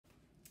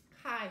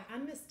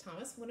I'm Miss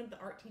Thomas, one of the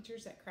art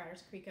teachers at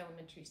Criers Creek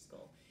Elementary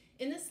School.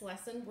 In this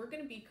lesson, we're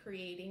going to be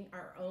creating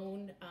our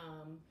own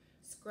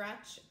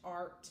scratch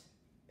art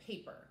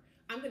paper.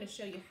 I'm going to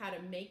show you how to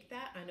make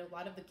that. I know a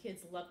lot of the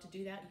kids love to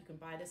do that. You can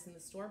buy this in the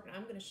store, but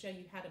I'm going to show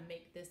you how to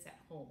make this at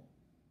home.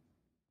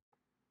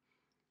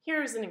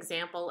 Here's an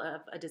example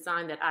of a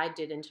design that I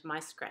did into my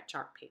scratch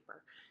art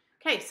paper.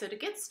 Okay, so to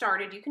get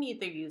started, you can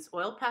either use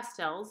oil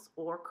pastels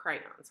or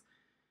crayons.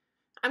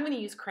 I'm going to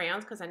use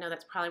crayons because I know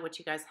that's probably what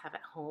you guys have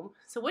at home.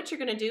 So what you're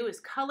going to do is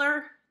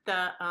color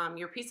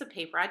your piece of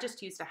paper. I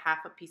just used a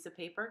half a piece of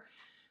paper.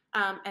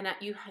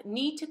 You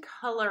need to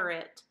color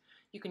it.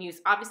 You can use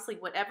obviously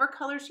whatever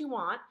colors you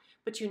want,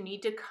 but you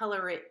need to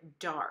color it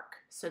dark.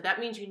 So that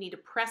means you need to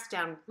press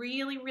down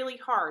really, really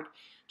hard.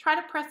 Try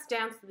to press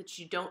down so that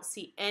you don't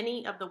see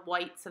any of the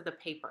whites of the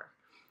paper.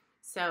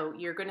 So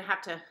you're going to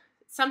have to,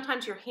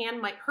 sometimes your hand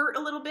might hurt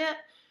a little bit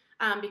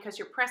because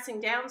you're pressing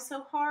down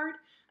so hard.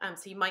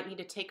 So you might need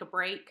to take a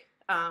break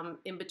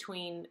in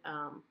between,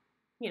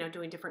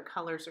 doing different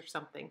colors or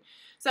something.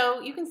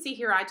 So you can see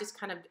here I just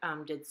kind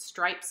of did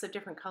stripes of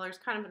different colors,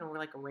 kind of in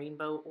like a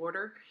rainbow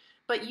order.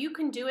 But you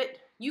can do it,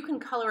 you can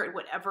color it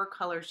whatever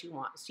colors you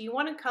want. So you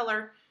want to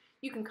color,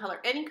 you can color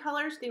any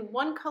colors. The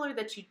one color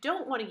that you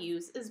don't want to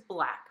use is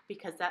black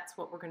because that's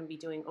what we're going to be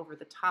doing over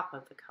the top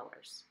of the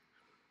colors.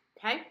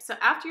 Okay, so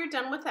after you're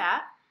done with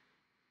that,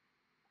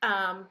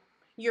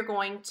 you're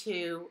going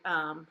to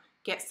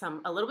get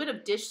a little bit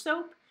of dish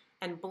soap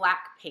and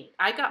black paint.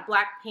 I got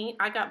black paint.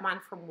 I got mine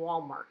from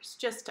Walmart. It's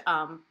just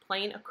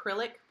plain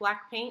acrylic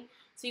black paint.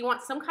 So you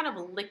want some kind of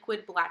a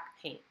liquid black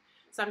paint.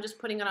 So I'm just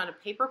putting it on a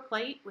paper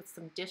plate with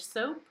some dish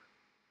soap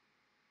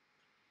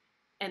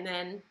and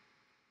then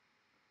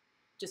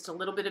just a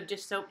little bit of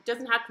dish soap. It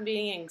doesn't have to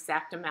be an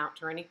exact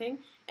amount or anything.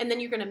 And then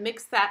you're going to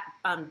mix that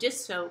dish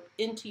soap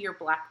into your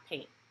black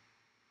paint.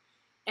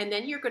 And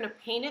then you're going to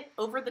paint it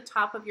over the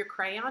top of your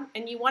crayon,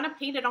 and you want to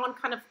paint it on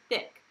kind of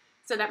thick.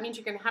 So that means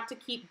you're going to have to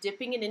keep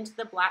dipping it into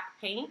the black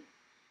paint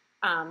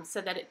so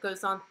that it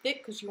goes on thick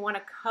because you want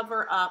to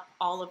cover up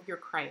all of your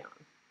crayon.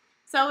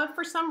 So if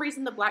for some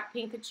reason the black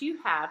paint that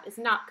you have is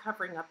not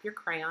covering up your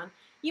crayon,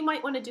 you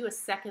might want to do a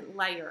second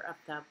layer of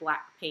the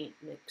black paint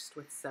mixed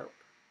with soap.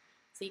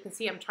 So you can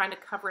see I'm trying to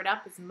cover it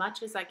up as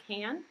much as I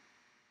can.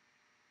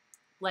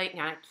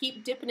 Now I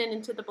keep dipping it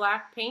into the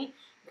black paint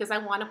because I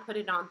want to put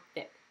it on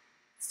thick.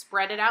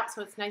 Spread it out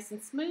so it's nice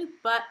and smooth,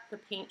 but the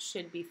paint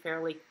should be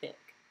fairly thick.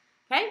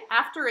 Okay,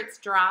 after it's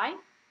dry,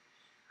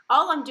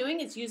 all I'm doing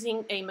is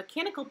using a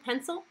mechanical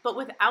pencil, but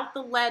without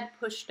the lead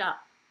pushed up.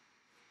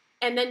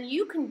 And then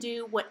you can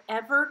do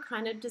whatever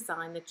kind of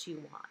design that you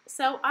want.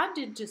 So I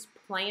did just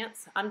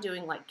plants. I'm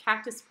doing like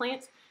cactus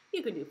plants.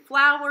 You can do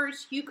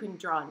flowers. You can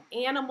draw an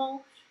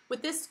animal.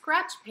 With this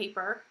scratch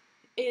paper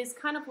is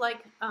kind of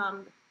like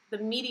the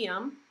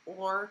medium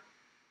or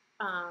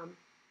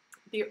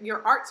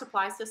your art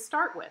supplies to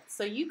start with.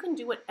 So you can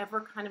do whatever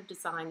kind of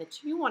design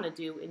that you want to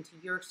do into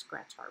your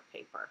scratch art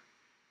paper.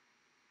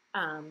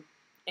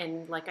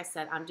 And like I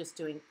said, I'm just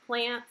doing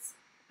plants.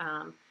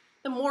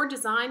 The more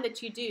design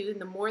that you do, and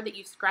the more that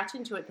you scratch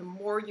into it, the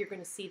more you're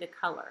going to see the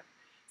color.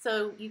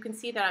 So you can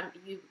see that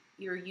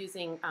you're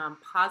using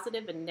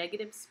positive and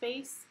negative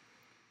space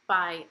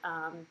by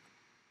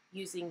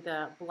using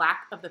the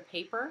black of the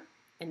paper,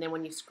 and then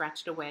when you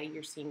scratch it away,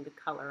 you're seeing the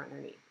color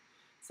underneath.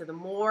 So the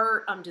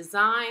more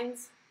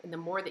designs and the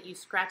more that you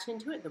scratch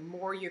into it, the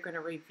more you're going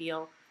to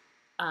reveal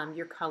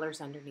your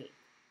colors underneath.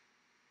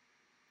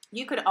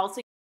 You could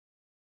also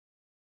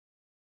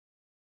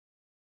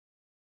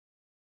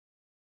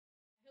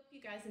you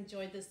guys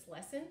enjoyed this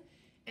lesson,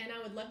 and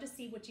I would love to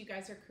see what you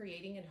guys are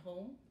creating at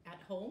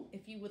home.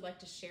 If you would like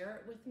to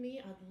share it with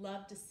me, I'd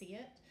love to see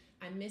it.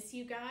 I miss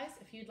you guys.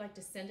 If you'd like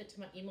to send it to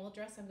my email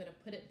address, I'm going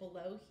to put it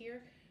below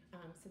here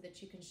so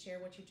that you can share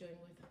what you're doing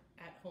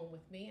at home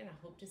with me, and I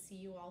hope to see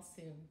you all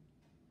soon.